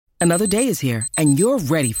Another day is here, and you're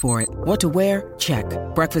ready for it. What to wear? Check.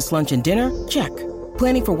 Breakfast, lunch, and dinner? Check.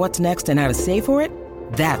 Planning for what's next and how to save for it?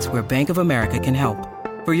 That's where Bank of America can help.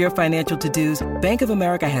 For your financial to-dos, Bank of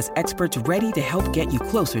America has experts ready to help get you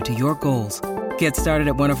closer to your goals. Get started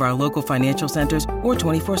at one of our local financial centers or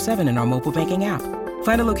 24/7 in our mobile banking app.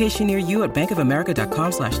 Find a location near you at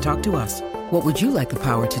bankofamerica.com/talktous. What would you like the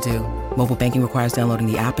power to do? Mobile banking requires downloading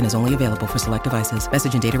the app and is only available for select devices.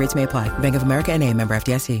 Message and data rates may apply. Bank of America N.A., member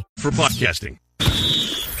FDIC. For podcasting.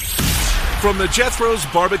 From the Jethro's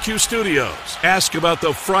Barbecue Studios, ask about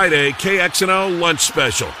the Friday KXNO lunch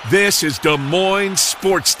special. This is Des Moines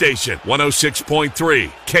Sports Station,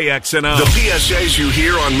 106.3 KXNO. The PSAs you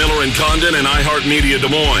hear on Miller and Condon and iHeartMedia Des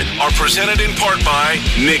Moines are presented in part by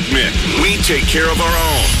Nick Mick. We take care of our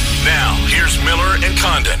own. Now, here's Miller and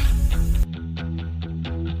Condon.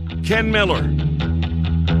 Ken Miller,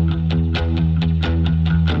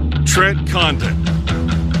 Trent Condon,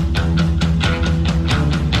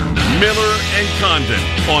 Miller and Condon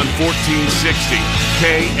on 1460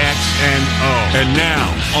 KXNO. And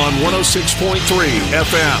now on 106.3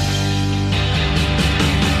 FM.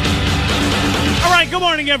 All right, good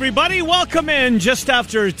morning, everybody. Welcome in just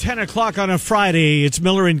after 10 o'clock on a Friday. It's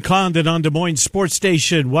Miller and Condon on Des Moines Sports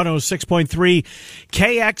Station, 106.3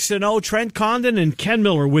 KXNO. Trent Condon and Ken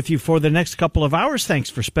Miller with you for the next couple of hours. Thanks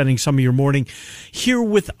for spending some of your morning here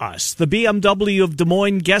with us. The BMW of Des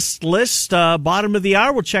Moines guest list, bottom of the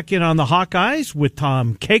hour, we'll check in on the Hawkeyes with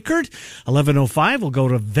Tom Kakert. 11:05, we'll go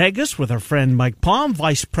to Vegas with our friend Mike Palm,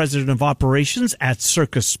 Vice President of Operations at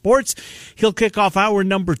Circus Sports. He'll kick off hour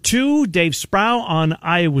number 2. Dave Sproul on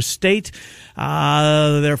Iowa State.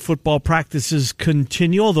 Their football practices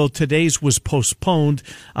continue, although today's was postponed.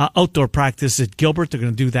 Outdoor practice at Gilbert. They're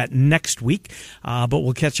going to do that next week. But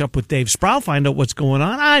we'll catch up with Dave Sproul, find out what's going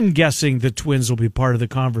on. I'm guessing the Twins will be part of the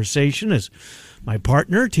conversation as my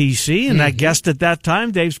partner, TC, and that guest at that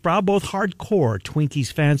time, Dave Sproul, both hardcore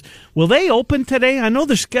Twinkies fans. Will they open today? I know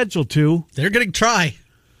they're scheduled to. They're going to try.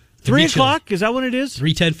 3 o'clock? Is that what it is?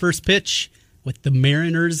 3:10 first pitch with the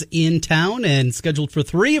Mariners in town and scheduled for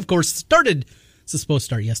 3. Of course, it's supposed to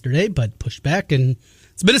start yesterday, but pushed back, and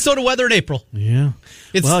it's Minnesota weather in April. Yeah.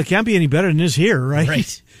 Well, it can't be any better than this here, right?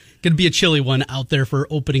 Right. Going to be a chilly one out there for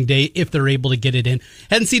opening day if they're able to get it in.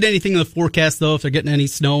 Hadn't seen anything in the forecast, though, if they're getting any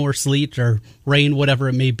snow or sleet or rain, whatever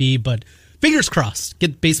it may be, but fingers crossed.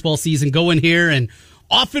 Get baseball season going here and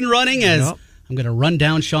off and running as... Yep. I'm going to run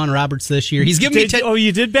down Sean Roberts this year. He's giving me 10. Oh,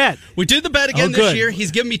 you did bet? We did the bet again this year. He's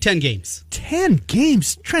giving me 10 games. 10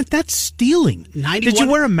 games? Trent, that's stealing. 91. Did you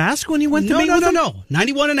wear a mask when you went to meet with him? No.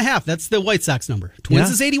 91.5. That's the White Sox number. Twins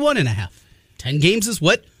is 81.5. 10 games is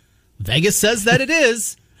what Vegas says that it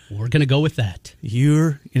is. We're going to go with that.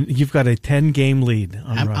 You've got a 10-game lead.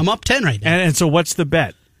 I'm up 10 right now. And so what's the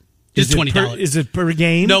bet? It's $20. Is it per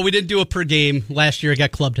game? No, we didn't do a per game. Last year I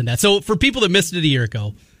got clubbed in that. So for people that missed it a year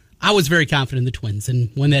ago, I was very confident in the Twins,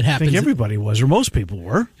 and when that happens... I think everybody was, or most people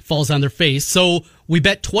were. It falls on their face. So we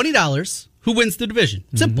bet $20 who wins the division.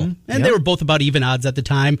 Simple. And they were both about even odds at the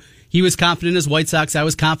time. He was confident in his White Sox. I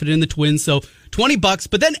was confident in the Twins. So $20.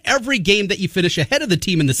 But then every game that you finish ahead of the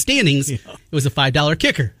team in the standings, it was a $5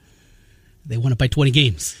 kicker. They won it by 20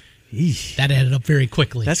 games. Eesh. That added up very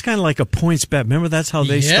quickly. That's kind of like a points bet. Remember, that's how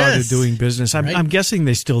they started doing business. I'm guessing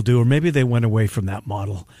they still do, or maybe they went away from that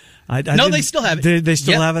model. No, they still have it. They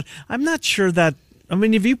still have it? I'm not sure that... I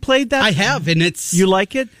mean, have you played that? I have, and it's... You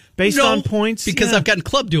like it? Based on points? Because I've gotten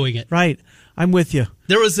club doing it. Right. I'm with you.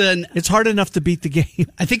 It's hard enough to beat the game.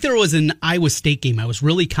 I think there was an Iowa State game I was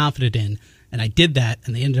really confident in, and I did that,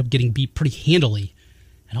 and they ended up getting beat pretty handily.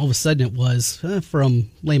 And all of a sudden it was from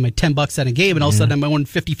laying my $10 on a game, and all of a sudden I won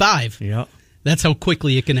 55. Yeah. That's how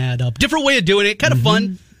quickly it can add up. Different way of doing it. Kind of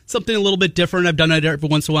fun. Something a little bit different. I've done it every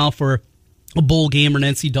once in a while for a bowl game or an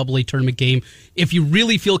NCAA tournament game. If you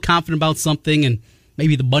really feel confident about something and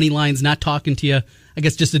maybe the money line's not talking to you, I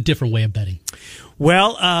guess just a different way of betting.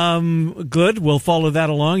 Well, good. We'll follow that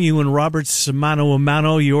along. You and Roberts, mano a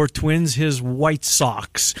mano, your Twins, his White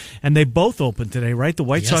Sox. And they both open today, right? The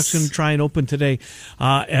White Sox going to try and open today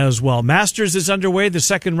as well. Masters is underway, the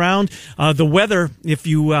second round. The weather, if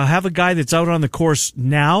you have a guy that's out on the course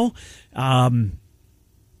now,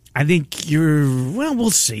 I think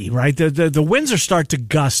we'll see, right? The winds are start to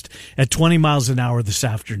gust at 20 miles an hour this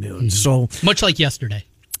afternoon. So much like yesterday.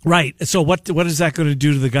 Right. So what is that going to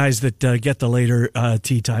do to the guys that get the later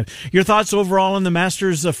tee time? Your thoughts overall on the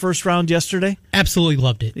Masters first round yesterday? Absolutely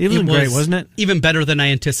loved it. It was great, wasn't it? Even better than I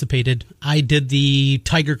anticipated. I did the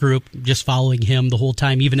Tiger Group, just following him the whole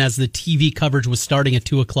time, even as the TV coverage was starting at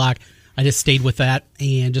 2 o'clock. I just stayed with that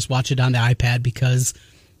and just watched it on the iPad because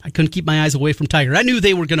I couldn't keep my eyes away from Tiger. I knew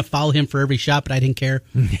they were going to follow him for every shot, but I didn't care.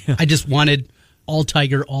 Yeah. I just wanted all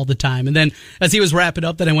Tiger all the time. And then as he was wrapping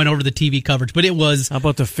up, then I went over to the TV coverage. But it was... How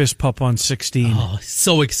about the fist pump on 16? Oh,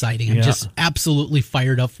 so exciting. I'm just absolutely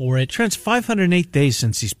fired up for it. Trent's 508 days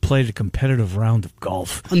since he's played a competitive round of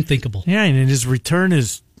golf. Unthinkable. Yeah, and his return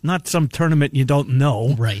is not some tournament you don't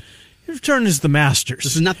know. Right. His return is the Masters.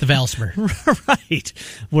 This is not the Valspar. Right.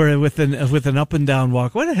 Where with an up and down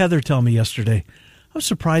walk. What did Heather tell me yesterday? I was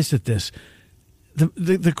surprised at this.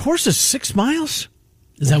 The course is 6 miles.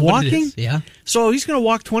 Is that walking? What it is? Yeah. So he's going to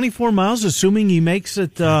walk 24 miles, assuming he makes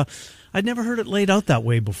it. I'd never heard it laid out that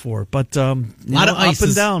way before, but a lot of ice up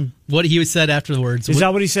and down. What he said afterwards. Is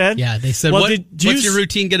that what he said? Yeah, they said, well, what's your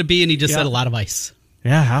routine going to be? And he just said a lot of ice.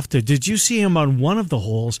 Yeah, have to. Did you see him on one of the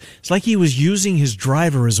holes? It's like he was using his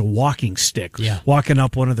driver as a walking stick, walking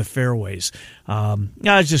up one of the fairways.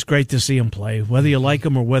 It's just great to see him play, whether you like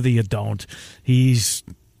him or whether you don't. He's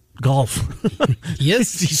golf.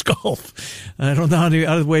 Yes. He's golf. I don't know any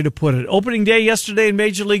other way to put it. Opening day yesterday in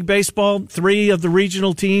Major League Baseball, 3 of the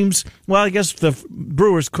regional teams. Well, I guess the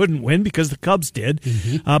Brewers couldn't win because the Cubs did.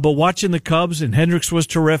 Mm-hmm. But watching the Cubs, and Hendricks was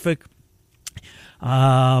terrific.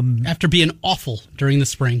 After being awful during the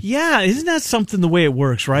spring. Yeah, isn't that something the way it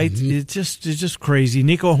works, right? Mm-hmm. It's just crazy.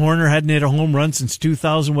 Nico Horner hadn't hit a home run since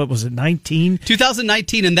 2000, what was it, 19?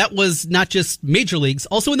 2019, and that was not just major leagues,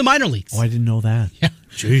 also in the minor leagues. Oh, I didn't know that. Yeah.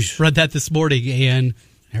 Jeez. Read that this morning, and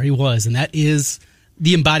there he was, and that is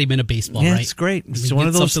the embodiment of baseball, right? It's great. It's one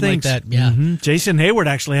of those things. Like that, yeah. Mm-hmm. Jason Hayward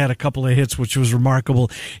actually had a couple of hits, which was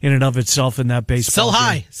remarkable in and of itself in that baseball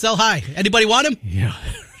game. Sell high. Anybody want him? Yeah.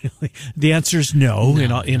 The answer is no.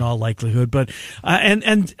 In all likelihood, but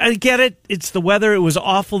and I get it. It's the weather. It was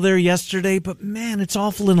awful there yesterday, but man, it's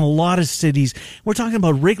awful in a lot of cities. We're talking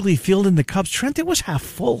about Wrigley Field and the Cubs. Trent, it was half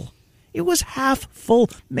full. It was half full,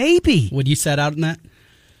 maybe. Would you sat out in that?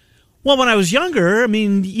 Well, when I was younger, I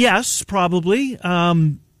mean, yes, probably.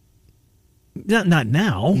 Not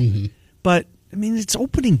now, but. I mean, it's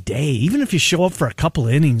opening day. Even if you show up for a couple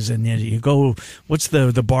of innings and you go, what's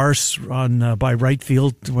the bar on by right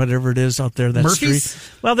field, whatever it is out there, that Murphy's?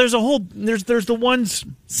 street. Well, there's a whole there's the ones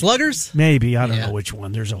Sluggers. Maybe I don't know which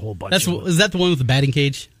one. There's a whole bunch. Is that the one with the batting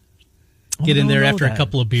cage? Get in there after a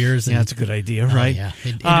couple of beers. And, that's a good idea, right? Yeah,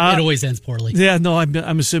 it always ends poorly. Yeah, no,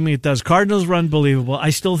 I'm assuming it does. Cardinals were unbelievable. I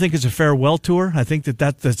still think it's a farewell tour. I think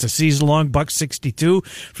that's a season-long $1.62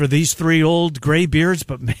 for these 3 old gray beards.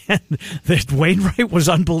 But man, Wainwright was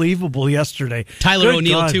unbelievable yesterday. Tyler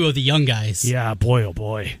O'Neill, too, of the young guys. Yeah, boy, oh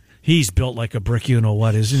boy. He's built like a brick, you know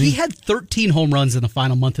what, isn't he? He had 13 home runs in the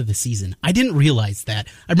final month of the season. I didn't realize that.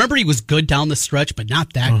 I remember he was good down the stretch, but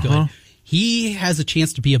not that good. He has a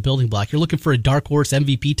chance to be a building block. You're looking for a dark horse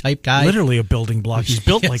MVP type guy. Literally a building block. He's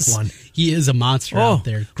built like one. He is a monster out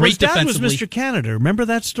there. Great defensively. His dad was Mr. Canada. Remember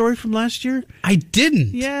that story from last year? I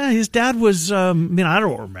didn't. Yeah, his dad was, I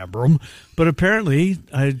don't remember him, but apparently...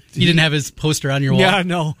 He didn't have his poster on your wall? Yeah,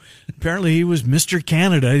 no. Apparently he was Mr.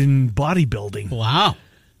 Canada in bodybuilding. Wow.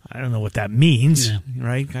 I don't know what that means,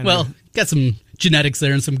 right? Got some genetics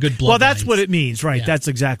there and some good blood. Well, that's what it means, right? Yeah. That's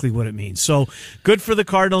exactly what it means. So good for the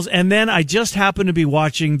Cardinals. And then I just happened to be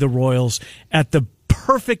watching the Royals at the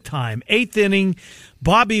perfect time. 8th inning,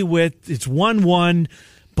 Bobby Witt. It's 1-1.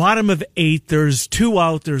 Bottom of 8. There's 2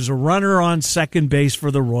 out. There's a runner on second base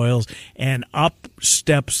for the Royals, and up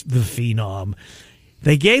steps the Phenom.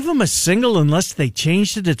 They gave him a single unless they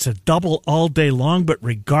changed it. It's a double all day long, but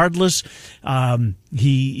regardless,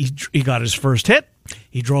 he got his first hit.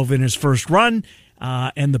 He drove in his first run,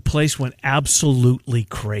 and the place went absolutely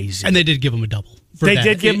crazy. And they did give him a double. They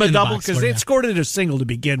did give him a double because they had scored it a single to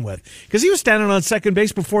begin with. Because he was standing on second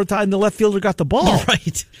base before the left fielder got the ball.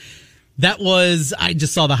 Right. I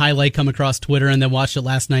just saw the highlight come across Twitter and then watched it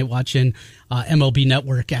last night watching MLB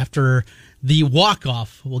Network after the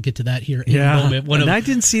walk-off. We'll get to that here in a moment. I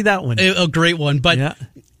didn't see that one. A great one, but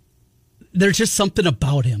there's just something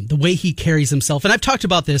about him, the way he carries himself. And I've talked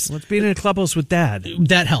about this. Let's be in a clubhouse with Dad.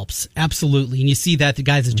 That helps, absolutely. And you see that the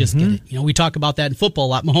guys that just get it. You know, we talk about that in football a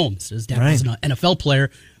lot. Mahomes, his dad was an NFL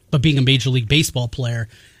player, but being a Major League Baseball player,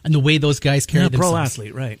 and the way those guys carry themselves. Pro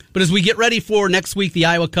athlete, right. But as we get ready for next week, the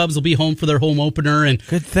Iowa Cubs will be home for their home opener. And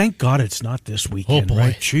good, thank God it's not this weekend. Oh, boy.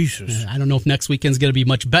 Right? Jesus. I don't know if next weekend's going to be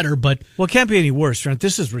much better, but... Well, it can't be any worse, Trent.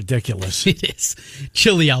 This is ridiculous. It is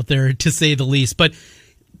chilly out there, to say the least. But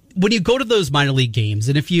when you go to those minor league games,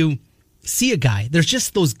 and if you see a guy, there's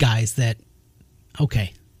just those guys that,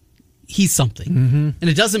 okay, he's something. And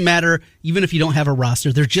it doesn't matter, even if you don't have a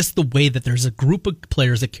roster, they're just the way that there's a group of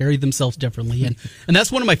players that carry themselves differently. And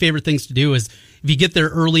that's one of my favorite things to do is if you get there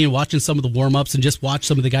early and watching some of the warm-ups and just watch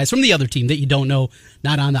some of the guys from the other team that you don't know,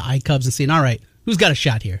 not on the iCubs, and saying, all right, who's got a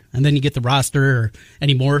shot here? And then you get the roster or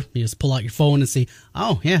anymore. You just pull out your phone and see,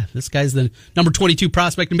 oh, yeah, this guy's the number 22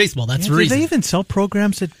 prospect in baseball. That's the reason. Do they even sell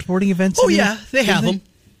programs at sporting events? Oh, yeah, they have them.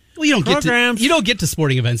 Well, you don't get to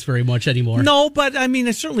sporting events very much anymore. No, but I mean,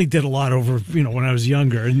 I certainly did a lot over when I was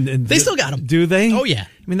younger, and they still got them. Do they? Oh yeah.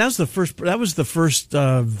 I mean, that was the first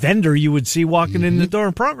vendor you would see walking in the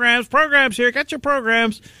door. Programs here. Got your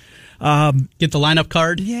programs. Get the lineup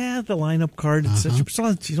card. Yeah, the lineup card.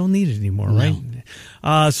 It's you don't need it anymore,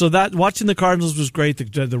 right? So that watching the Cardinals was great.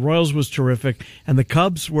 The Royals was terrific, and the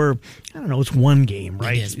Cubs were. I don't know. It's one game,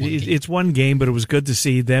 right? It's one game, but it was good to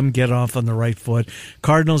see them get off on the right foot.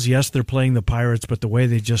 Cardinals, yes, they're playing the Pirates, but the way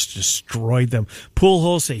they just destroyed them.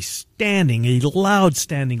 Pujols, a loud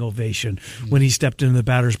standing ovation when he stepped into the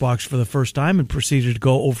batter's box for the first time and proceeded to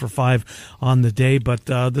go 0 for 5 on the day. But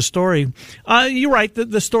the story, you're right.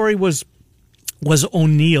 The story was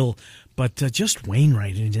O'Neill. But just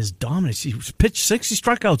Wainwright and his dominance. He pitched 6, he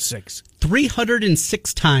struck out 6.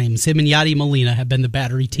 306 times him and Yadi Molina have been the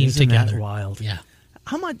battery team together. Isn't that wild? Yeah.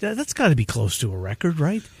 How much? That's got to be close to a record,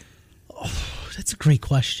 right? Oh, that's a great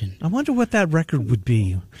question. I wonder what that record would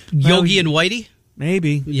be. Yogi and Whitey?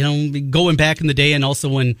 Maybe. Going back in the day and also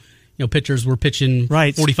when pitchers were pitching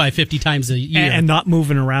 45, 50 times a year. And not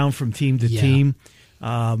moving around from team to team.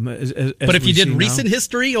 But if you did recent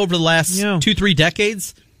history over the last 2-3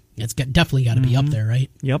 decades... It's definitely got to be up there,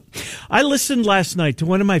 right? Yep. I listened last night to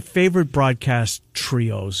one of my favorite broadcast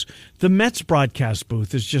trios. The Mets broadcast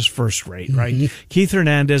booth is just first rate, right? Keith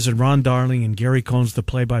Hernandez and Ron Darling and Gary Cohn's the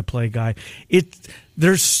play-by-play guy.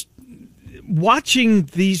 There's watching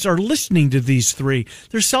these or listening to these three.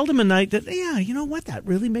 There's seldom a night that, you know what, that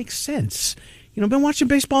really makes sense. I've been watching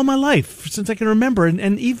baseball my life since I can remember,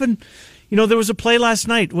 and even, there was a play last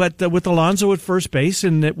night with Alonso at first base,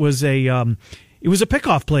 and it was a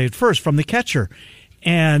pickoff play at first from the catcher.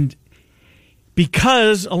 And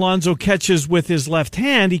because Alonso catches with his left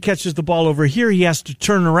hand, he catches the ball over here. He has to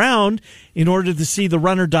turn around in order to see the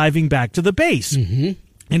runner diving back to the base. Mm-hmm.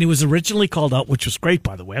 And he was originally called out, which was great,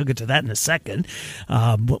 by the way. I'll get to that in a second,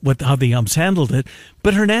 how the umps handled it.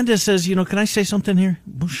 But Hernandez says, can I say something here?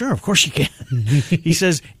 Well, sure, of course you can. He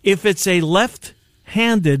says, if it's a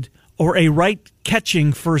left-handed or a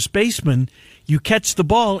right-catching first baseman, you catch the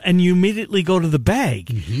ball and you immediately go to the bag.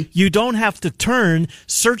 Mm-hmm. You don't have to turn,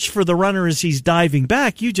 search for the runner as he's diving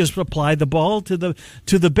back. You just apply the ball to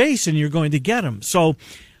the base and you're going to get him. So,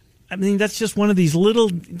 I mean, that's just one of these little,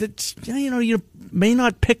 you may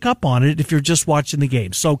not pick up on it if you're just watching the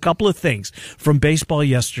game. So a couple of things from baseball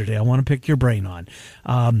yesterday I want to pick your brain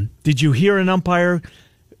on. Did you hear an umpire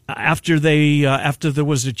after there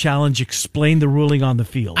was a challenge explain the ruling on the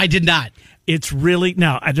field? I did not. It's really,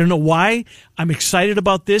 now, I don't know why I'm excited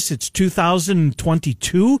about this. It's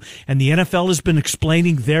 2022, and the NFL has been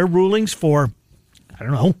explaining their rulings for,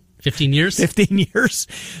 15 years? 15 years.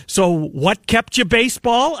 So what kept you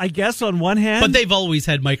baseball, I guess, on one hand? But they've always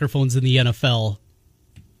had microphones in the NFL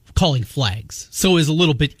calling flags. So it was a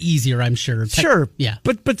little bit easier, I'm sure. Sure. Yeah.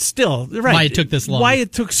 But still, right. Why it took this long. Why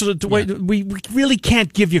it took we really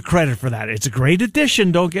can't give you credit for that. It's a great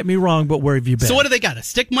addition, don't get me wrong, but where have you been? So what do they got? A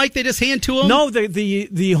stick mic they just hand to them? No,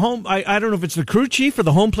 the home, I don't know if it's the crew chief or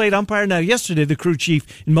the home plate umpire. Now, yesterday, the crew chief,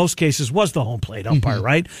 in most cases, was the home plate umpire,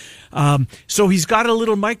 right? So he's got a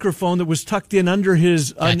little microphone that was tucked in under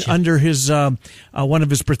his one of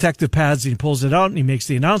his protective pads. He pulls it out and he makes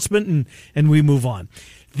the announcement, and we move on.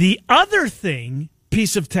 The other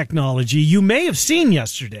piece of technology you may have seen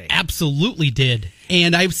yesterday. Absolutely did.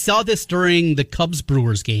 And I saw this during the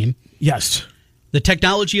Cubs-Brewers game. Yes. The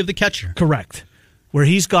technology of the catcher. Correct. Where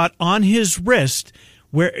he's got on his wrist,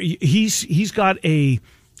 where he's got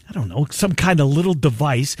some kind of little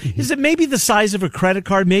device. Mm-hmm. Is it maybe the size of a credit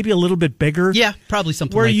card, maybe a little bit bigger? Yeah, probably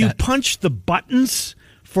something like that. Where you punch the buttons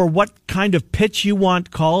for what kind of pitch you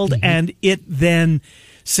want called, and it then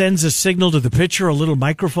sends a signal to the pitcher, a little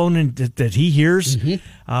microphone that he hears.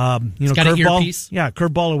 Mm-hmm. It's got an earpiece. Yeah,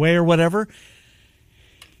 curveball away or whatever.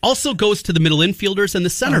 Also goes to the middle infielders and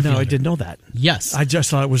the center fielder. No, I didn't know that. Yes. I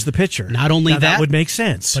just thought it was the pitcher. Not only that would make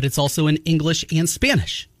sense. But it's also in English and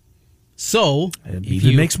Spanish. So it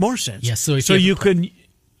even makes more sense. Yes. So you could.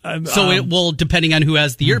 It will, depending on who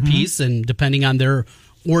has the earpiece and depending on their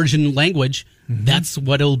origin language, that's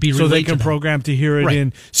what it'll be. So they can program to hear it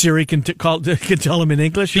in Siri can tell them in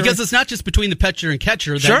English, because it's not just between the pitcher and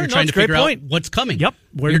catcher that you're trying to figure out what's coming. Yep,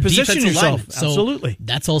 where to position yourself. Absolutely, so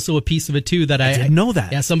that's also a piece of it too. That I didn't know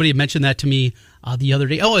that. Yeah, somebody had mentioned that to me the other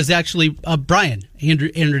day. Oh, it was actually Brian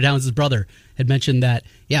Andrew Downs' brother had mentioned that.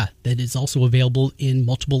 Yeah, that is also available in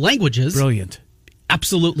multiple languages. Brilliant,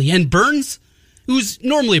 absolutely. And Burns, who's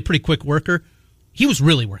normally a pretty quick worker, he was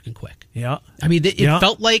really working quick. Yeah. I mean, it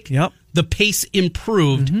felt like the pace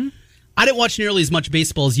improved. Mm-hmm. I didn't watch nearly as much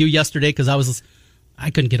baseball as you yesterday because I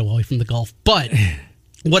couldn't get away from the golf. But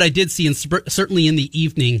what I did see, and certainly in the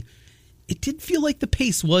evening, it did feel like the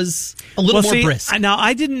pace was a little more brisk. Now,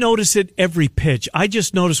 I didn't notice it every pitch. I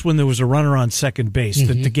just noticed when there was a runner on second base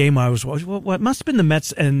that the game I was watching, what must have been the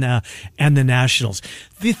Mets and the Nationals.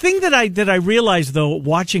 The thing that I realized, though,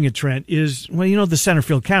 watching it, Trent, is, the center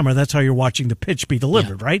field camera, that's how you're watching the pitch be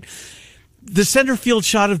delivered, right? The center field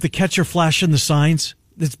shot of the catcher flashing the signs,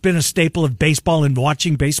 that's been a staple of baseball and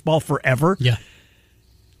watching baseball forever. Yeah.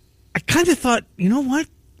 I kind of thought, you know what?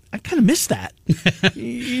 I kind of miss that.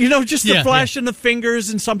 Just the flash in the fingers,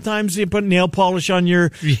 and sometimes you put nail polish on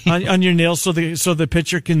your on your nails so the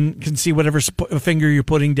pitcher can see whatever finger you're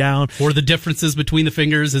putting down. Or the differences between the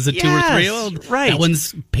fingers. Is it 2 or 3? Well, right. That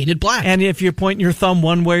one's painted black. And if you're pointing your thumb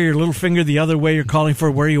one way, your little finger the other way, you're calling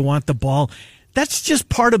for where you want the ball. That's just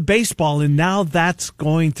part of baseball, and now that's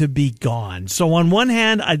going to be gone. So on one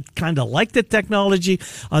hand, I kind of like the technology.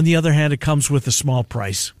 On the other hand, it comes with a small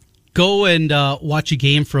price. Go and watch a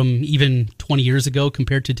game from even 20 years ago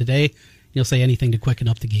compared to today. You'll say anything to quicken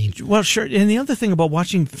up the game. Well, sure. And the other thing about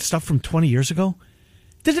watching stuff from 20 years ago,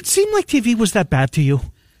 did it seem like TV was that bad to you?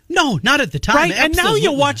 No, not at the time. Right, Absolutely. and now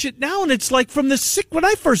you watch it now, and it's like from when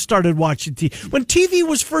I first started watching TV, when TV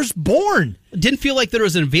was first born. Didn't feel like there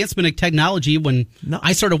was an advancement in technology when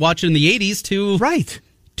I started watching in the 80s to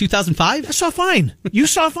 2005. I saw fine. You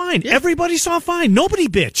saw fine. Yeah. Everybody saw fine. Nobody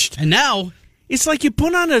bitched. And now it's like you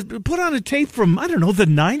put on a tape from, I don't know, the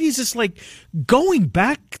 90s. It's like going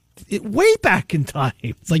back, way back in time.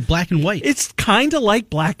 It's like black and white. It's kind of like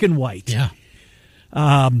black and white. Yeah.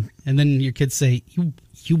 And then your kids say,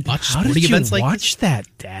 you watch sporting events like this? How did you watch that,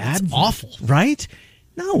 Dad? It's awful. Right?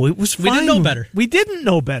 No, it was fine. We didn't know better. We didn't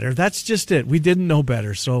know better. That's just it. We didn't know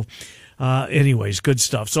better. So, anyways, good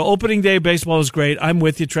stuff. So opening day baseball was great. I'm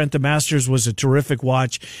with you, Trent. The Masters was a terrific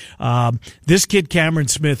watch. This kid, Cameron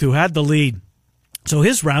Smith, who had the lead. So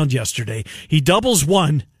his round yesterday, he doubles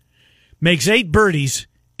 1, makes 8 birdies,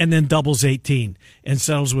 and then doubles 18 and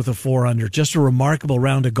settles with a 4-under. Just a remarkable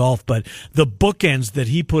round of golf, but the bookends that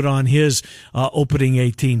he put on his opening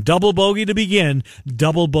 18. Double bogey to begin,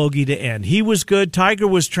 double bogey to end. He was good. Tiger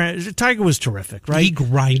was terrific, right? He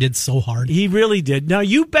grinded so hard. He really did. Now,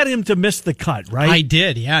 you bet him to miss the cut, right? I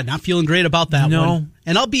did, yeah. Not feeling great about that one.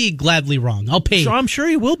 And I'll be gladly wrong. I'll pay. So I'm sure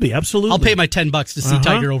he will be, absolutely. I'll pay my $10 to see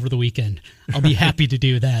Tiger over the weekend. I'll be happy to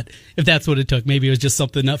do that if that's what it took. Maybe it was just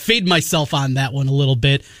something. Fade myself on that one a little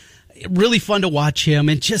bit. Really fun to watch him,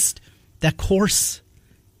 and just that course.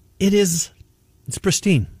 It's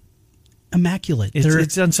pristine, immaculate.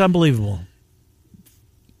 It's unbelievable.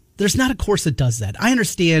 There's not a course that does that. I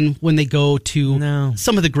understand when they go to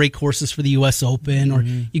some of the great courses for the U.S. Open, or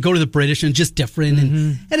you go to the British and it's just different,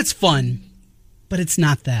 and it's fun. But it's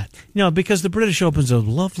not that. No, because the British Open's a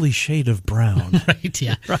lovely shade of brown. Right,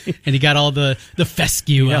 yeah. Right. And you got all the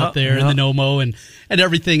fescue out there and the Nomo and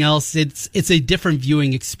everything else. It's a different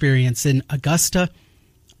viewing experience. In Augusta,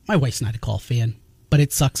 my wife's not a golf fan, but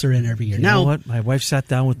it sucks her in every year. You know what? My wife sat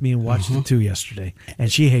down with me and watched it too yesterday,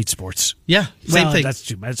 and she hates sports. Yeah, same thing. That's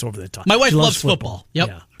too much. That's over the top. My wife loves football. Yep.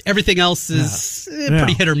 Yeah. Everything else is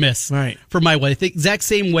pretty hit or miss for my wife. The exact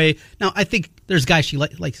same way. Now, I think there's guys she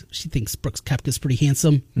likes. She thinks Brooks Koepka's pretty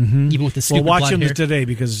handsome, even with the stupid blonde hair. Well, watch him today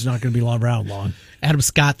because it's not going to be around long. Adam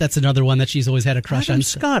Scott, that's another one that she's always had a crush on. Adam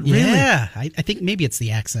Scott, really? Yeah, I think maybe it's the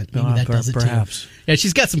accent. Maybe that does it perhaps. too. Yeah,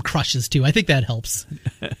 she's got some crushes too. I think that helps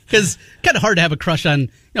because kind of hard to have a crush on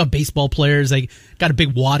baseball players. They got a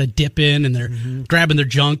big wad of dip in and they're grabbing their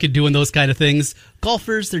junk and doing those kind of things.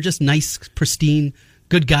 Golfers, they're just nice, pristine,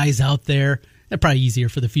 good guys out there. They're probably easier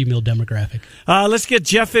for the female demographic. Let's get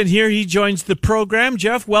Jeff in here. He joins the program.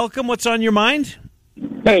 Jeff, welcome. What's on your mind?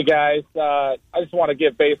 Hey, guys. I just want to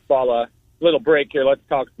give baseball a little break here. Let's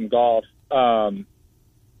talk some golf.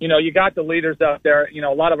 You got the leaders out there.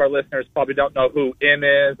 A lot of our listeners probably don't know who Im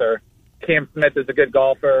is, or Cam Smith is a good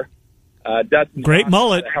golfer. Dustin Great Johnson,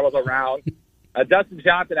 mullet. Hell of a round. Dustin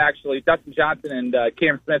Johnson and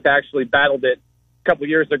Cam Smith actually battled it a couple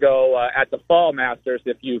years ago at the Fall Masters,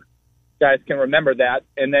 if you guys can remember that.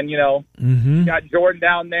 And then, you got Jordan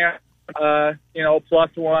down there,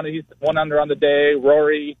 +1. He's 1 under on the day.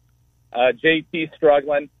 Rory, JT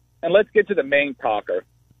struggling. And let's get to the main talker.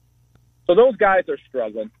 So those guys are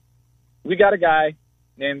struggling. We got a guy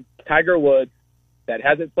named Tiger Woods that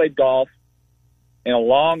hasn't played golf in a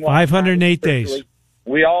long 508 days.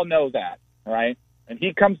 We all know that, right? And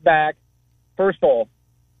he comes back, first hole,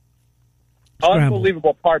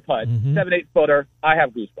 unbelievable par putt, 7-8 footer. I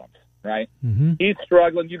have goosebumps, right? He's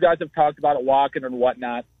struggling. You guys have talked about it walking and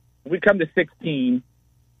whatnot. We come to 16,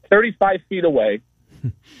 35 feet away.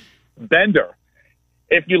 Bender.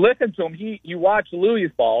 If you listen to him, you watch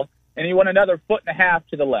Louis' ball, and he went another 1.5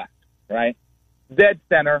 to the left, right? Dead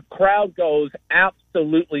center. Crowd goes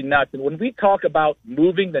absolutely nuts. And when we talk about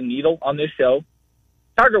moving the needle on this show,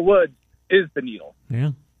 Tiger Woods is the needle.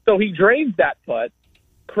 Yeah. So he drains that putt.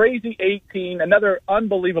 Crazy 18, another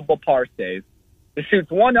unbelievable par save. He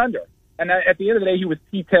shoots 1 under. And at the end of the day, he was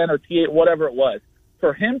T10 or T8, whatever it was.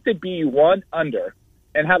 For him to be 1 under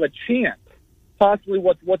and have a chance, possibly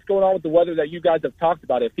what's going on with the weather that you guys have talked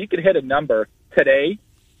about, if he could hit a number today,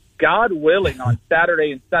 God willing, on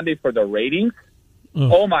Saturday and Sunday for the ratings,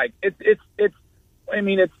 oh my,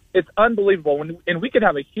 it's unbelievable. And we could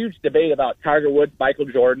have a huge debate about Tiger Woods, Michael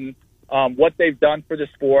Jordan, what they've done for the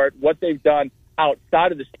sport, what they've done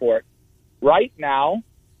outside of the sport. Right now,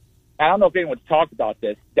 I don't know if anyone's talked about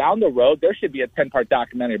this. Down the road, there should be a 10-part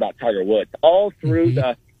documentary about Tiger Woods, all through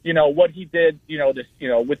the, what he did,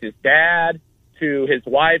 with his dad, to his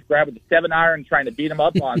wife grabbing the 7-iron, trying to beat him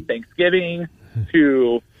up on Thanksgiving,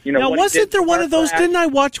 to now, wasn't there one of those? Didn't I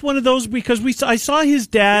watch one of those? Because I saw his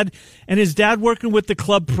dad working with the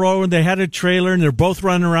Club Pro, and they had a trailer, and they're both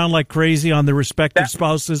running around like crazy on their respective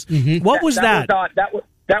spouses. What was that?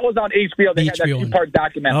 That was on HBO. They had that 2-part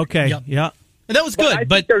documentary. Okay, yep. Yeah. And that was good,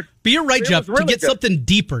 but you're right, Jeff, really to get something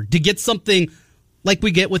deeper, to get something like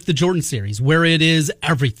we get with the Jordan series, where it is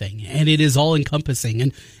everything, and it is all-encompassing.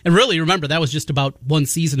 And really, remember, that was just about one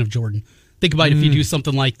season of Jordan. Think about if you do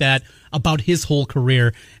something like that about his whole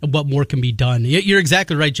career and what more can be done. You're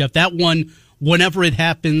exactly right, Jeff. That one, whenever it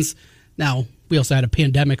happens, now, we also had a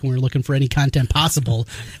pandemic and we were looking for any content possible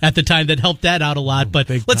at the time that helped that out a lot. But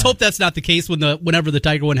let's hope that's not the case whenever the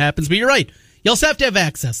Tiger one happens. But you're right. You also have to have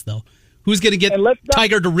access, though. Who's going to get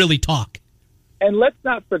Tiger to really talk? And let's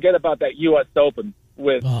not forget about that U.S. Open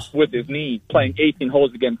with his knee playing 18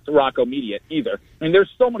 holes against Rocco Mediate either. I mean, there's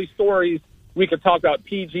so many stories we could talk about.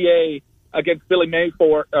 PGA against Billy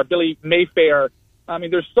Mayfair. I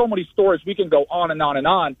mean, there's so many stories. We can go on and on and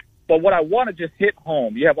on. But what I want to just hit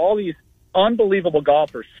home, you have all these unbelievable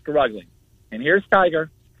golfers struggling. And here's Tiger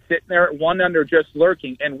sitting there at 1 under just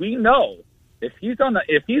lurking. And we know if he's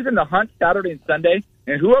in the hunt Saturday and Sunday,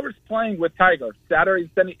 and whoever's playing with Tiger Saturday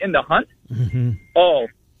and Sunday in the hunt, game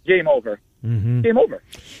over. Game over.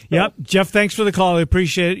 Yep. Jeff, thanks for the call. I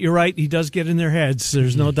appreciate it. You're right. He does get in their heads.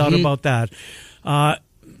 There's no doubt about that.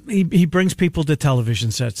 He brings people to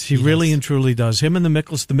television sets. He really and truly does. Him and the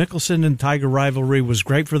Mickelson and Tiger rivalry was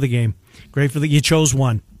great for the game. You chose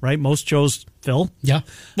one, right? Most chose Phil. Yeah.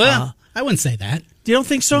 Well, I wouldn't say that. You don't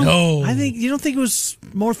think so? No. You don't think it was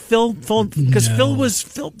more Phil? Because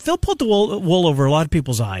Phil pulled the wool over a lot of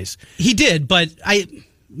people's eyes. He did, but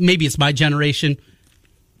maybe it's my generation.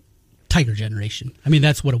 Tiger generation. I mean,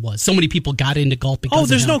 that's what it was. So many people got into golf because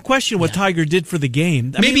there's no question what Tiger did for the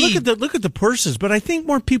game. I mean, look at the purses, but I think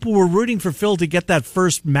more people were rooting for Phil to get that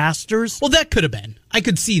first Masters. Well, that could have been. I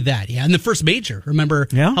could see that, yeah. And the first major. Remember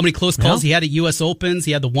how many close calls he had at U.S. Opens?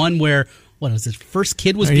 He had the one where, his first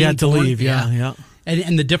kid was being had to born. leave, yeah.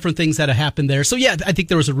 And the different things that had happened there. So, yeah, I think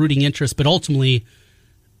there was a rooting interest, but ultimately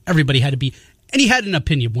everybody had to be... And he had an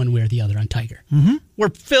opinion one way or the other on Tiger. Mm-hmm. Where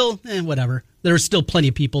Phil, whatever. There are still plenty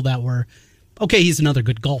of people that were, okay, he's another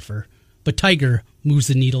good golfer, but Tiger moves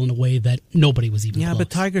the needle in a way that nobody was even close. Yeah,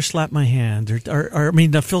 but Tiger slapped my hand.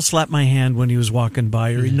 Phil slapped my hand when he was walking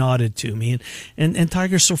by, or he nodded to me. And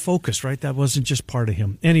Tiger's so focused, right? That wasn't just part of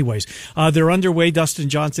him. Anyways, they're underway. Dustin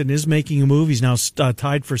Johnson is making a move. He's now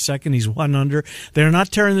tied for second. He's 1 under. They're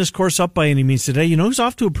not tearing this course up by any means today. You know who's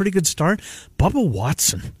off to a pretty good start? Bubba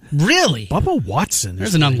Watson. Really? Bubba Watson.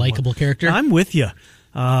 There's an unlikable character. I'm with you.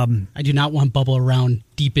 I do not want Bubba around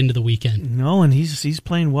deep into the weekend. No, and he's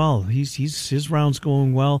playing well. His round's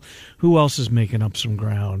going well. Who else is making up some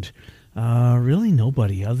ground? Really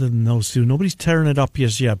nobody other than those two. Nobody's tearing it up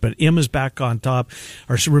yet, but Im is back on top,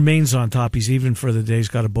 or remains on top. He's even for the day. He's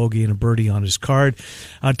got a bogey and a birdie on his card.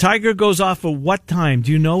 Tiger goes off at what time?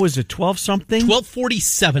 Do you know? Is it 12-something?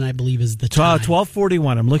 12:47, I believe, is the time.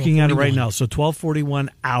 12:41. I'm looking at it right now. So 12:41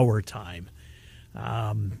 our time.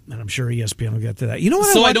 And I'm sure ESPN will get to that. You know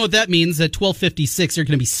what? So I know what that means. At 12:56, you're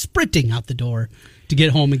going to be sprinting out the door to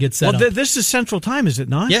get home and get set up. This is Central Time, is it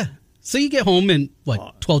not? Yeah. So you get home in,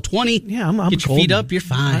 12:20? Yeah, I'm get your golden. feet up, you're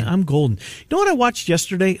fine. I'm golden. You know what I watched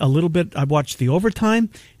yesterday a little bit? I watched the overtime,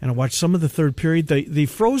 and I watched some of the third period. The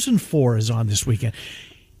Frozen Four is on this weekend.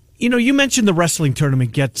 You know, you mentioned the wrestling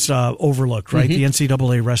tournament gets overlooked, right? The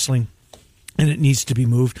NCAA wrestling, and it needs to be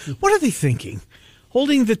moved. What are they thinking?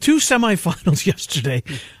 Holding the two semifinals yesterday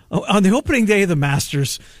on the opening day of the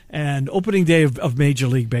Masters and opening day of Major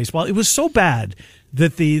League Baseball. It was so bad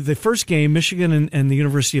that the first game, Michigan and the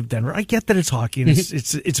University of Denver, I get that it's hockey and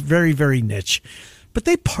it's very, very niche, but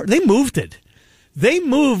they moved it. They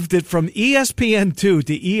moved it from ESPN2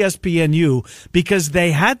 to ESPNU because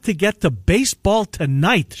they had to get to Baseball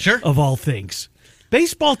Tonight, of all things.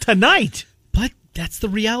 Baseball Tonight. But that's the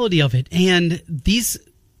reality of it. And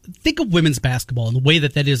think of women's basketball and the way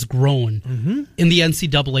that has grown in the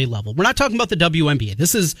NCAA level. We're not talking about the WNBA.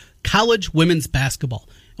 This is college women's basketball.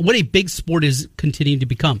 And what a big sport is continuing to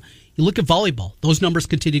become. You look at volleyball. Those numbers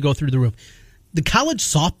continue to go through the roof. The college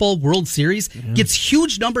softball World Series gets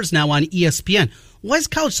huge numbers now on ESPN. Why does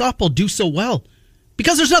college softball do so well?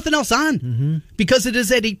 Because there's nothing else on. Because it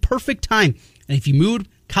is at a perfect time. And if you move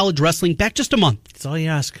college wrestling back just a month. That's all you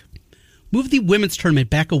ask. Move the women's tournament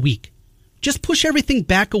back a week. Just push everything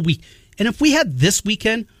back a week. And if we had this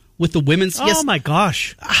weekend with the women's... Oh, my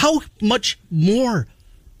gosh. How much more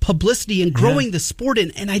publicity and growing the sport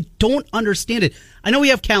in? And I don't understand it. I know we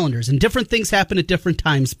have calendars and different things happen at different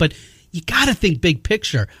times, but you got to think big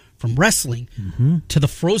picture. From wrestling to the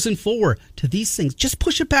Frozen Four to these things. Just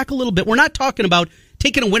push it back a little bit. We're not talking about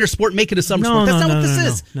taking a winter sport, making it a summer sport. That's not what this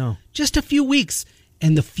is. No. Just a few weeks.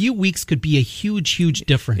 And the few weeks could be a huge, huge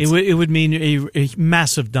difference. It would mean a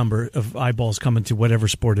massive number of eyeballs coming to whatever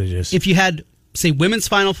sport it is. If you had, say, women's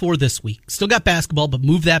Final Four this week, still got basketball, but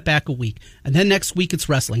move that back a week. And then next week it's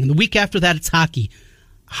wrestling. And the week after that it's hockey.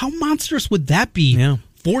 How monstrous would that be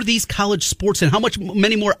for these college sports? And how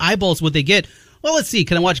many more eyeballs would they get? Well, let's see.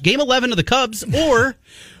 Can I watch Game 11 of the Cubs or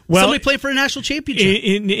somebody play for a national championship?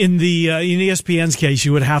 In ESPN's case,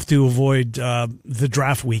 you would have to avoid the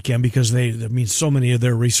draft weekend because so many of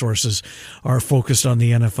their resources are focused on the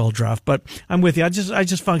NFL draft. But I'm with you. I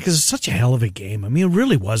just found because it's such a hell of a game. I mean, it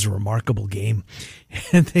really was a remarkable game,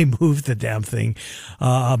 and they moved the damn thing.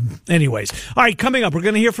 Anyways, all right. Coming up, we're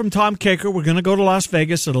going to hear from Tom Kakert. We're going to go to Las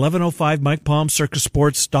Vegas at 11:05. Mike Palm,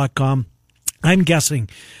 CircusSports.com. I'm guessing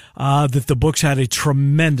that the books had a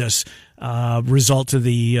tremendous result to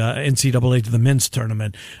the NCAA, to the men's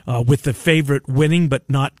tournament, with the favorite winning but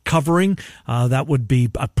not covering. That would be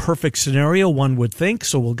a perfect scenario, one would think.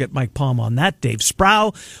 So we'll get Mike Palm on that. Dave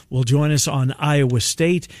Sproul will join us on Iowa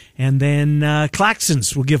State. And then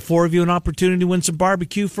Claxons will give four of you an opportunity to win some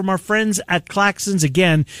barbecue from our friends at Claxons.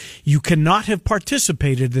 Again, you cannot have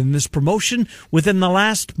participated in this promotion within the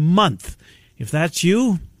last month. If that's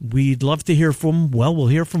you, we'd love to hear from, we'll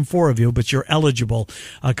hear from four of you, but you're eligible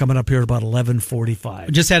coming up here at about 11:45.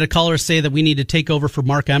 We just had a caller say that we need to take over for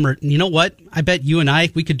Mark Emmert. And you know what? I bet you and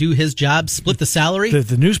we could do his job, split the salary.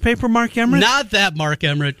 The newspaper Mark Emmert? Not that Mark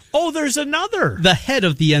Emmert. Oh, there's another. The head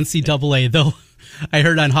of the NCAA, though. I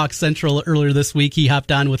heard on Hawk Central earlier this week, he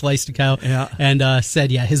hopped on with Leistikow and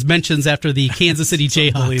said, his mentions after the Kansas City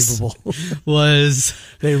Jayhawks was...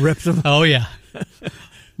 They ripped him? Oh, yeah.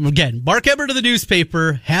 Again, Mark Emmert of the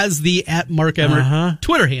newspaper has the @MarkEmmert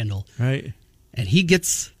Twitter handle. Right. And he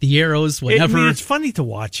gets the arrows whenever. It's funny to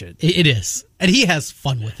watch it. It is. And he has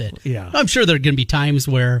fun with it. Yeah. I'm sure there are going to be times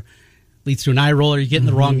where it leads to an eye roll or you get in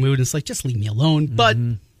the wrong mood and it's like, just leave me alone. But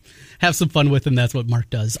have some fun with him. That's what Mark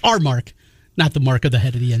does. Our Mark. Not the mark of the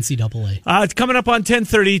head of the NCAA. It's coming up on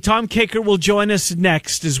 10:30. Tom Kakert will join us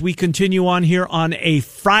next as we continue on here on a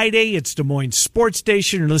Friday. It's Des Moines Sports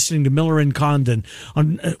Station. You're listening to Miller and Condon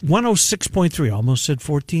on 106.3. Almost said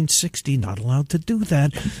 1460. Not allowed to do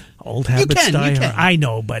that. Old habits die hard. I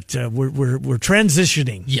know, but we're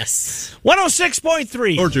transitioning. Yes.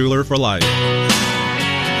 106.3. Your jeweler for life.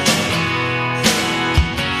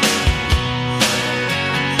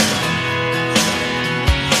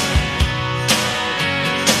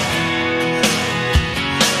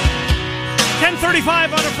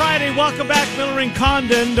 On a Friday. Welcome back, Miller and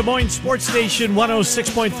Condon, Des Moines Sports Station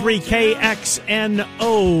 106.3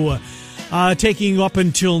 KXNO. Taking you up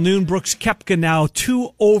until noon. Brooks Koepka now 2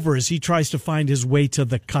 over as he tries to find his way to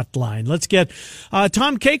the cut line. Let's get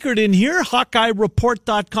Tom Kakert in here,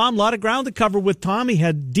 HawkeyeReport.com. A lot of ground to cover with Tom. He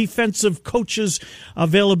had defensive coaches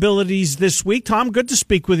availabilities this week. Tom, good to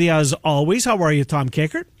speak with you as always. How are you, Tom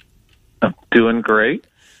Kakert? I'm doing great.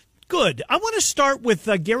 Good. I want to start with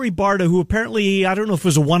Gary Barta, who apparently, I don't know if it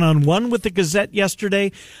was a one-on-one with the Gazette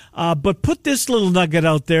yesterday, but put this little nugget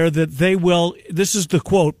out there that they will, this is the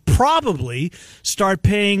quote, probably start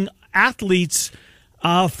paying athletes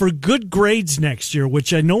for good grades next year,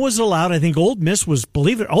 which I know is allowed. I think Old Miss was,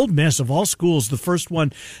 Old Miss of all schools, the first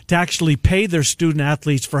one to actually pay their student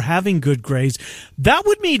athletes for having good grades. That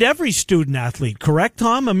would mean every student athlete, correct,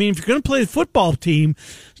 Tom? I mean, if you're going to play the football team,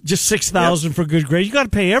 just $6,000 for good grades, you got to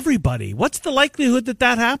pay everybody. What's the likelihood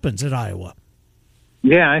that happens at Iowa?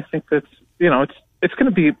 Yeah, I think that's, it's going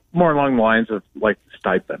to be more along the lines of like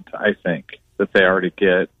stipend, I think, that they already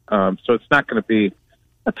get. So it's not going to be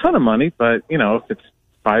a ton of money, but if it's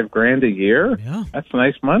 $5,000 a year, that's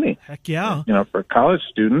nice money. Heck yeah. For a college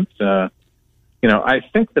student. I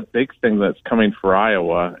think the big thing that's coming for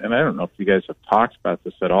Iowa, and I don't know if you guys have talked about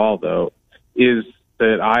this at all, though, is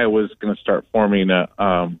that Iowa's going to start forming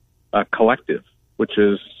a collective, which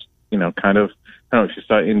is, kind of, I don't know if you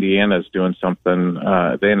saw Indiana's doing something.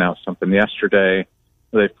 They announced something yesterday.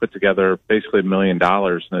 They've put together basically $1 million,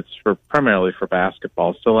 and it's primarily for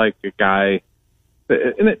basketball. So like a guy,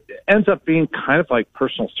 and it ends up being kind of like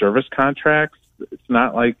personal service contracts. It's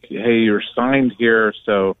not like, hey, you're signed here,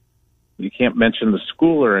 so you can't mention the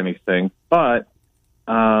school or anything, but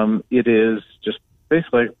it is just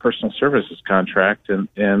basically a personal services contract,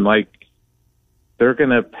 and like they're going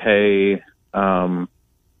to pay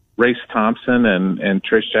Race Thompson and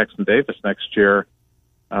Trace Jackson Davis next year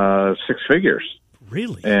 6 figures.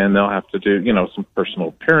 Really? And they'll have to do some personal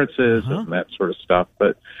appearances and that sort of stuff.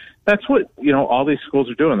 But that's what all these schools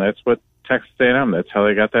are doing. That's what Texas A&M. That's how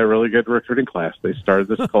they got that really good recruiting class. They started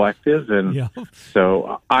this collective, and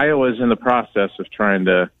so Iowa's in the process of trying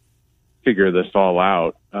to figure this all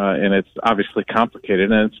out, and it's obviously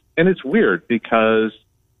complicated, and it's weird because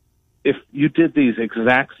if you did these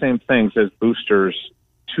exact same things as boosters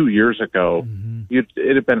 2 years ago,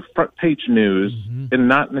 it'd have been front page news, and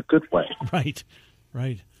not in a good way.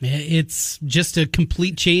 Right. It's just a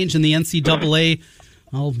complete change in the NCAA.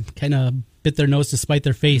 I'll kind of bit their nose to spite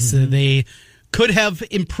their face. They could have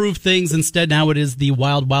improved things. Instead, now it is the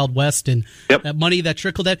wild, wild west, and that money that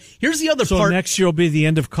trickled out. Here's the other part. So next year will be the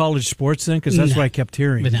end of college sports then? Because that's what I kept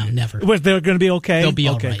hearing. But no, never. They're going to be okay? They'll be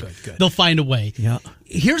all right. Good. They'll find a way. Yeah.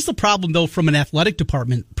 Here's the problem, though, from an athletic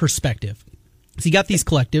department perspective. So you got these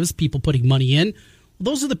collectives, people putting money in.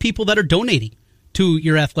 Well, those are the people that are donating to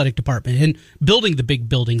your athletic department and building the big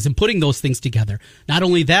buildings and putting those things together. Not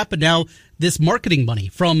only that, but now this marketing money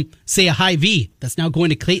from, say, a Hy-Vee that's now going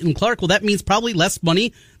to Clayton Clark. Well, that means probably less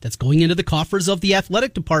money that's going into the coffers of the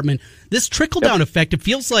athletic department. This trickle-down effect, it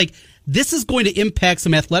feels like this is going to impact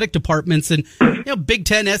some athletic departments. And, Big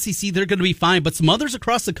Ten, SEC, they're going to be fine. But some others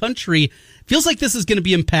across the country, feels like this is going to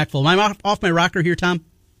be impactful. Am I off my rocker here, Tom?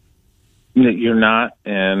 You're not,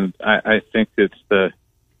 and I think it's the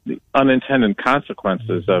unintended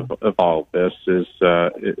consequences of all of this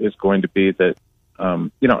is going to be that,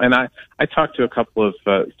 and I talked to a couple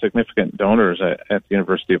of significant donors at the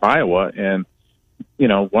University of Iowa, and,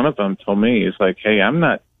 one of them told me, he's like, hey, I'm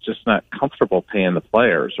not comfortable paying the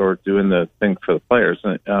players or doing the thing for the players.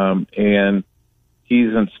 And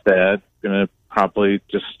he's instead going to probably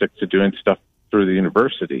just stick to doing stuff through the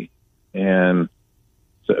university.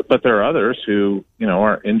 But there are others who,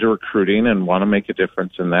 are into recruiting and want to make a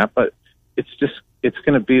difference in that. But it's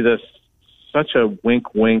going to be such a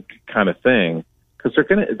wink kind of thing, because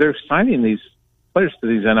they're signing these players to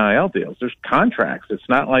these NIL deals. There's contracts. It's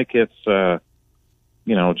not like it's,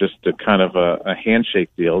 just a kind of a handshake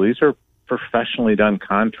deal. These are professionally done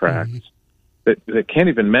contracts that can't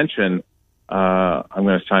even mention, I'm